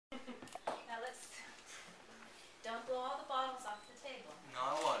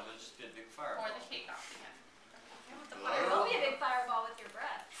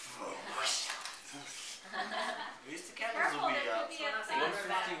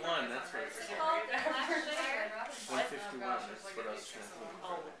That's what it's It's called. called 151 is what I was trying to think.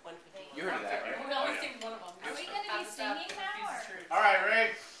 Oh, 151. You heard of that, right? We always sing one of them. Are we going to be singing now? Or? All right,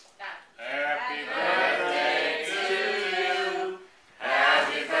 Ray. Happy birthday to you.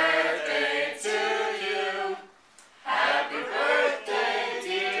 Happy birthday to you. Happy birthday,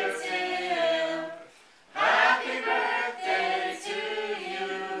 dear Tim. Happy birthday to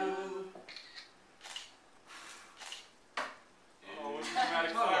you. Oh, what's the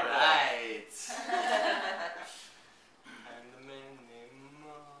dramatic All fire? right. And the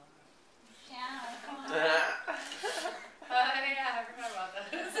minimum. Yeah, come on. Oh yeah, I forgot about that.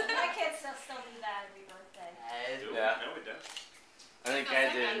 My kids still do that every birthday. Do we? Yeah. No, we don't. I think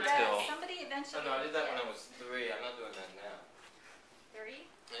I did until. Somebody eventually. Oh no, I did that when I was 3. I'm not doing that now. 3?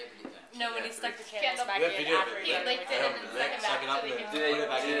 Maybe do that. No, when he stuck the candles back We in have video of after it. he licked it and then stuck it back so they could Do they Put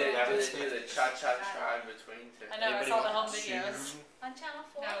it back in there, do that they do the cha cha cha in between? I know, I saw the home videos. On Channel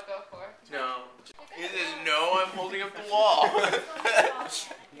 4? No, go for it. No. He says no. I'm holding up the wall.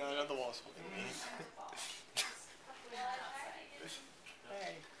 No, not the walls.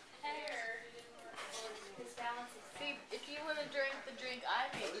 See, if you would have drank the drink I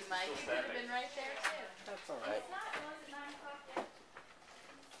made you, Mike, you could have been right there too. That's alright. It's not. Was it 9 o'clock yet?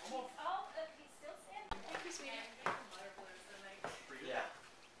 Oh, he's still standing. Thank you, sweetie. Yeah.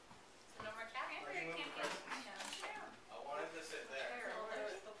 No more cat? Andrew can't get him down. I wanted to sit there.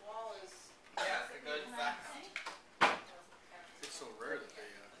 The wall is... Yeah, it's a good fact. It's so rare that they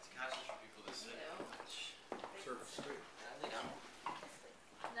It's casual for people to sit. serve straight. I think I'm.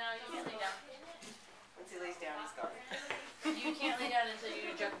 No, you can't lay down. Once he lays down, he's gone. You can't lay down until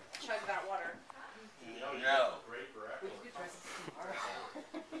you chug that water. No.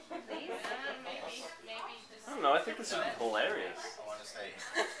 Maybe just... I don't know. I think this is hilarious. I want to say.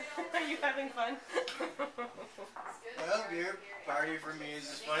 Are you having fun? Well, beer party for me is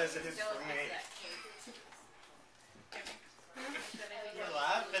as fun as it is for me. You're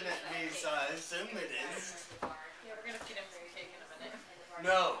laughing at me, so I assume it is. Yeah, we're gonna feed him some cake in a minute.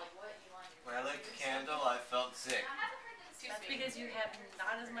 No. When I lit the candle, I felt sick. That's because you have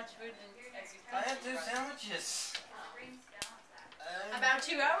not as much food as you I thought. had 2 sandwiches. About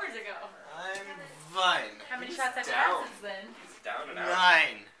 2 hours ago. I'm fine. How many shots have you down. had since then? He's down and out.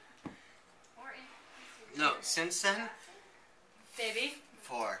 9. No, since then, Baby,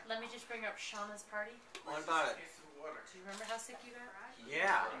 4. let me just bring up Shauna's party. What about it? Do you remember how sick you got?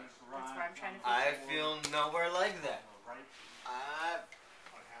 Yeah. That's why I'm trying to I feel nowhere like that.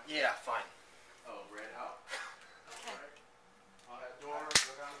 Yeah, fine. Oh, red out. Okay. On that door,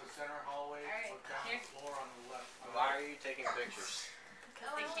 go down to the center hallway, Alright, look down here. the floor on the left. Why are you taking pictures?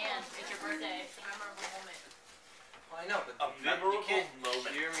 Because they can. It's your birthday. It's a memorable moment. Well, I know, but A memorable you can't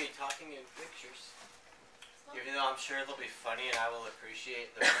moment. hear me talking in pictures. Even though I'm sure they'll be funny and I will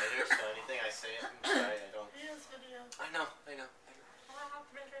appreciate them later, so anything I say, I'm sorry, I don't. I know.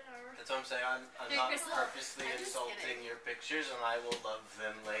 That's what I'm saying. I'm not purposely I'm just insulting kidding. your pictures, and I will love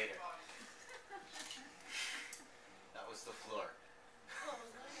them later. That was the floor.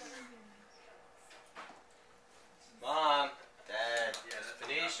 Mom, Dad,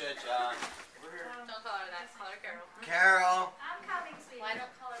 Benicia, John. Don't call her that. Call her Carol. Carol. I'm coming, sweetie. Why don't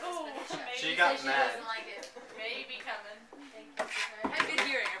call her Miss Benicia? She Maybe got because mad. She doesn't like it. Maybe coming. I have good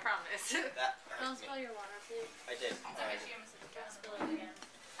hearing, I promise. That Don't hurts me. spill your water, please. I did. It's okay, she Miss Benicia. Spill it again.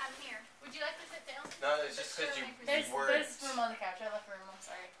 I'm here. Would you like to sit down? No, it's just because you There's words. room on the couch. I left room. I'm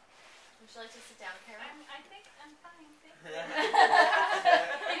sorry. Would you like to sit down, Carol? I think I'm fine. Thank you.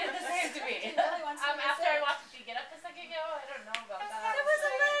 You did the same to me. She really wants me to After sit. I watched you get up a second ago, I don't know about that. There was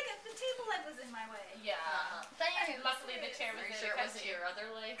a leg at the table that was in my way. Yeah. Luckily the chair was there. Was it your other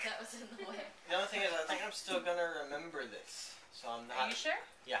leg that was in the way? The only thing is, I think I'm still gonna remember this, so I'm Are not. you sure?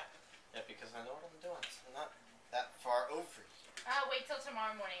 Yeah, because I know what I'm doing. So I'm not that far over. Wait till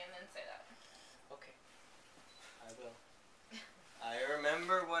tomorrow morning and then say that. Okay, I will. I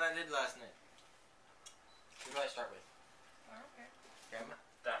remember what I did last night. Who do I start with? Oh, okay. Grandma.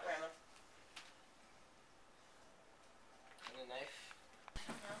 That way. And a knife.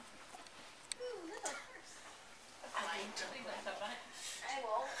 Ooh, look at hers. Mine. Please don't step on it. I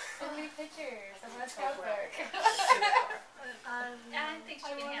will. Send me pictures. I want to scrapbook. I think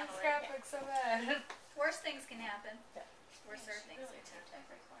she can handle it. Scrapbook so bad. Worse things can happen. Worser things.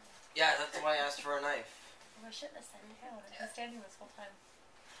 Yeah, that's why I asked for a knife. Oh, I shouldn't have said Carol. I've been standing this whole time.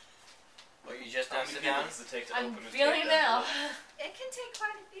 Well, you just How have many to sit down. people does it take to I'm open a feeling cake? now. It can take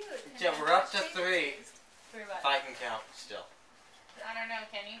quite a few. Yeah, we're up to 3. Three what? If I can count still. I don't know.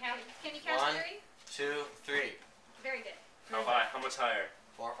 Can you count? Can you count 1, to 3? 2, 3. Very good. How high? How much higher?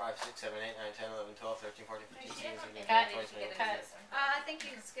 4, 5, 6, 7, 8, 9, 10, 11, 12, 13, 14, 15, 16, 17, 18, Cut. 19, 20, 21, Cut. 22. I think think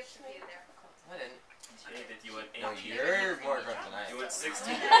you skipped a few there. I didn't. Yeah, did you went 18? No, you're more drunk than I You am. went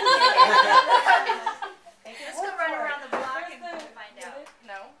 16. Let's go run around the block and find out.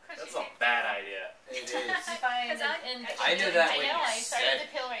 No. That's a bad idea. It is. If I Because I- in I knew that I when know, you I started said to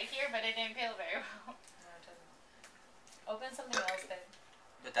peel right here, but it didn't peel very well. No, it doesn't. Open something else, babe.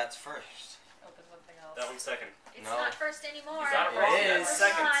 But that's first. Open something else. That one's second. It's No. not first anymore. You got it wrong. First It is. is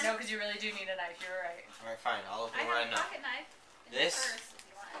Second. on. No, because you really do need a knife. You're right. Alright, fine. I'll open I what I have a know. pocket knife. In This? The purse, if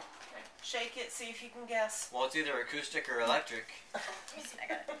you want. Shake it, see if you can guess. Well, it's either acoustic or electric. I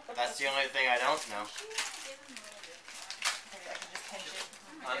got it. That's the only thing I don't know. Maybe I can just pinch it.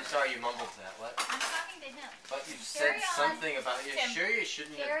 I'm sorry you mumbled that. What? I'm talking to him. But you said Carry on. something about you. Tim. Sure, you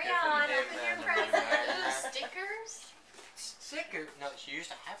shouldn't Carry have on, given open him your an presents. Stickers? sticker. No, she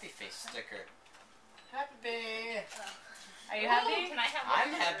used a happy face sticker. Happy. Are you happy? Can I have one?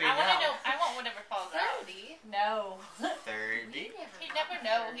 I'm happy I want to now. know. I want whatever falls out. 30? No. 30. He'd never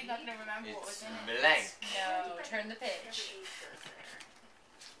know. He's not gonna remember what was It's in it. blank. No. Turn the page.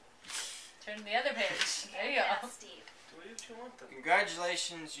 Turn the other page. There you Yeah, go. Steve. Do what you want them.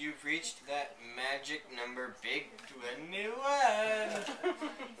 Congratulations, you've reached that magic number, big 21.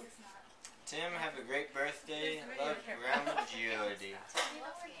 Tim, have a great birthday. Love, Grandma Jody.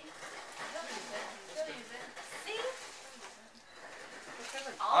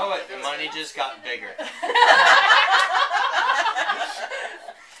 Oh, wait, the money just got bigger.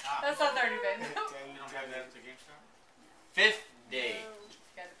 That's not 30, babe. You don't have that at the GameStop? 50,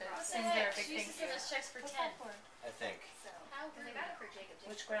 Got a bit. Sends her a big She used to thank send you. us checks for 10. I think. How? Because I got it for Jacob.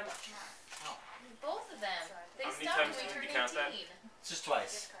 Which grandma? Both of them. They How many stopped times when we did turned you count that? 18. Just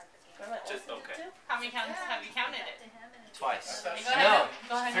twice. Grandma Just opened okay. it too? How many times have you counted it? Twice. Go No, ahead.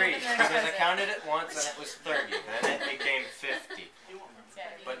 Go ahead. 3. open the next Because I present. counted it once and it was 30. Then it became 50. Yeah,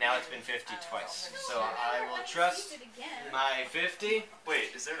 But now it's been 50 twice. So I will trust my 50.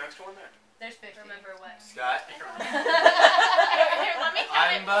 Wait, is there an extra one there? There's 50. Remember what? Scott, Here, let me count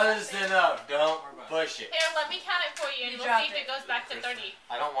I'm it. buzzed enough. Don't push it. Here, let me count it for you, and You we'll dropped see if it goes back to 30.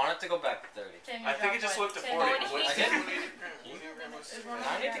 I don't want it to go back to 30. Tim, I think it just went to 40. Tim, I did. There's one I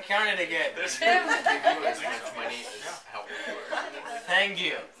more need to there. count it again. Tim. Thank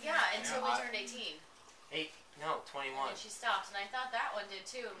you. Yeah, until we turned 18. 8. No, And 21. then she stopped, and I thought that one did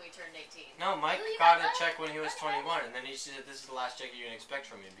too, and we turned 18. No, Mike Really, got that a check when he was 21, and then he said, "This is the last check you can expect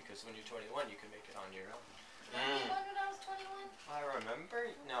from me because when you're 21, you can make it on your own." When I was 21? I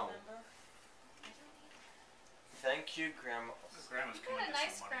remember. No. Thank you, Grandma. Grandma's You got a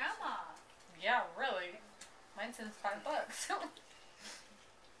nice grandma. Yeah, really. Mine sends $5. Ours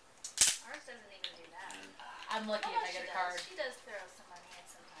doesn't even do that. I'm lucky if I get a card. She does throw some money in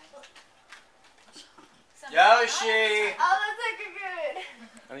sometimes. Yoshi! Oh, that's like a good.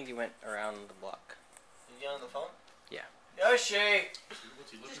 I think he went around the block. Did you get on the phone? Yeah. Yoshi! What's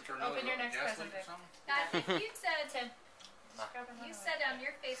he looking Just for open another your next gas present, leak or babe. something? I think you said You you said on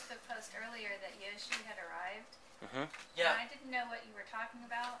your Facebook post earlier that Yoshi had arrived. Mm-hmm. Yeah, And I didn't know what you were talking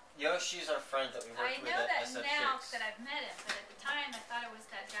about. Yoshi's our friend that we I worked with know at that SF now Shakes. that I've met him, but at the time I thought it was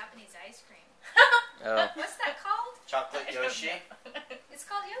that Japanese ice cream. Oh. What's that called? Chocolate Yoshi? It's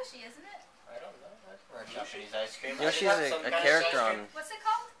called Yoshi, isn't it? I don't know. I've never had Japanese ice cream. Yoshi's I did have some a kind of character ice cream. on. What's it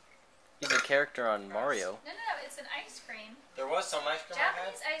called? He's a character on Mario. No, it's an ice cream. There was some ice cream I had.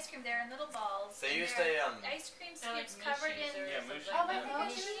 Japanese ice cream. They're in little balls. They and used they're a ice cream They're like scoops covered Mushis in. or Yeah, something. Mushi. Oh, Yeah.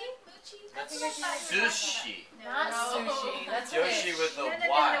 Mushi? Mushi? That's what I thought you were talking sushi. about. Not No. sushi. That's Yoshi fish. with the No,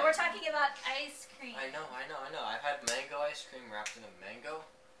 Y. we're talking about ice cream. I know. I've had mango ice cream wrapped in a mango.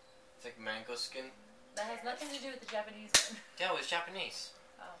 It's like mango skin. That has nothing to do with the Japanese one. Yeah, it was Japanese.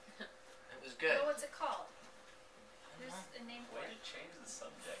 Oh. It was good. Well, what's it called? There's a name for Way it. to change the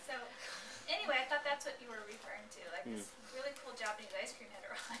subject. So, anyway, I thought that's what you were referring to. Like Hmm. this really cool Japanese ice cream had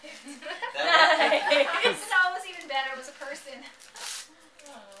arrived. That This is always even better. It was a person.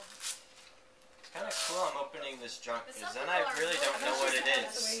 It's kind of cool. I'm opening this junk But because some then I people are really don't know what it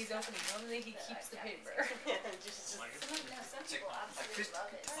That's the way is. he's opening. Normally he keeps the paper. Just, Some It's people like absolutely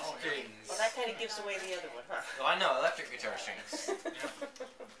love it. Strings. well, that kind of gives away the other one, huh? Oh, I know electric guitar strings.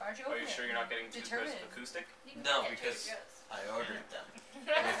 Aren't you Are opening you sure you're not getting too close to Determined. acoustic? You can No, get it to because your ghost. I ordered them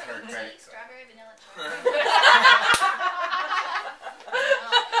with her credit card. Strawberry vanilla chocolate.